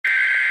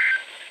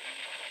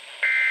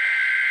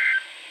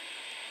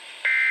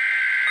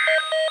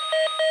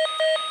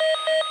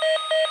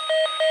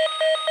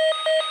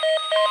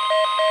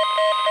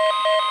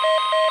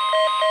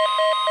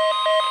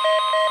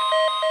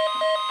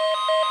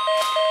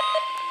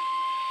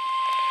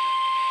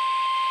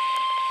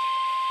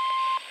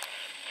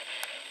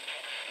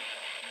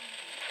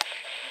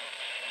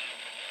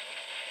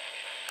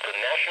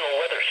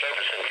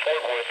Service in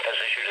Fort Worth has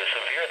issued a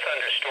severe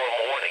thunderstorm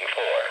warning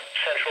for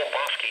central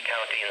Bosque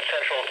County in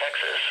central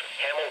Texas,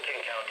 Hamilton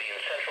County in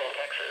central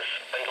Texas,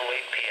 until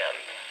 8 p.m.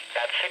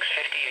 At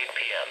 6:58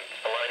 p.m.,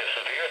 a line of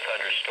severe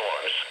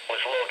thunderstorms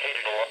was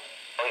located along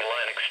the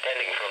line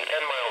extending from 10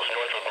 miles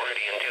north of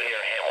Meridian to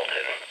near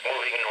Hamilton,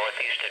 moving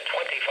northeast at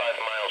 25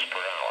 miles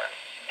per hour.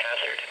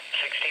 Hazard,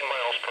 60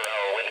 miles per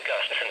hour wind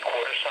gusts and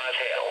quarter-size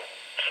hail.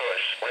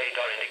 Source,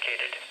 radar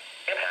indicated.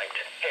 Impact,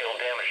 hail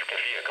damage to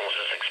vehicles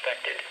is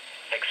expected.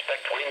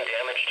 Expect wind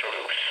damage to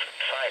roofs,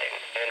 siding,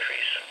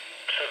 entries.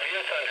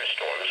 Severe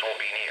thunderstorms will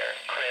be near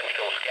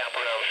Cranfill's Gap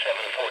around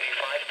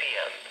 7:45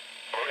 p.m.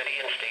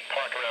 Meridian State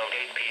Park around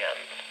 8 p.m.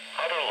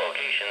 Other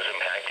locations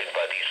impacted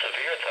by these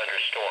severe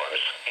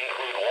thunderstorms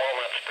include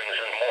Walnut Springs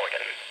and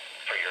Morgan.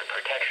 For your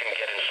protection,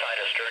 get inside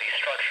a sturdy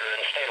structure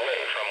and stay away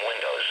from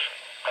windows.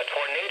 A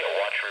tornado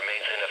watch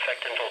remains in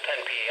effect until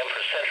 10 p.m.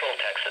 for Central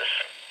Texas.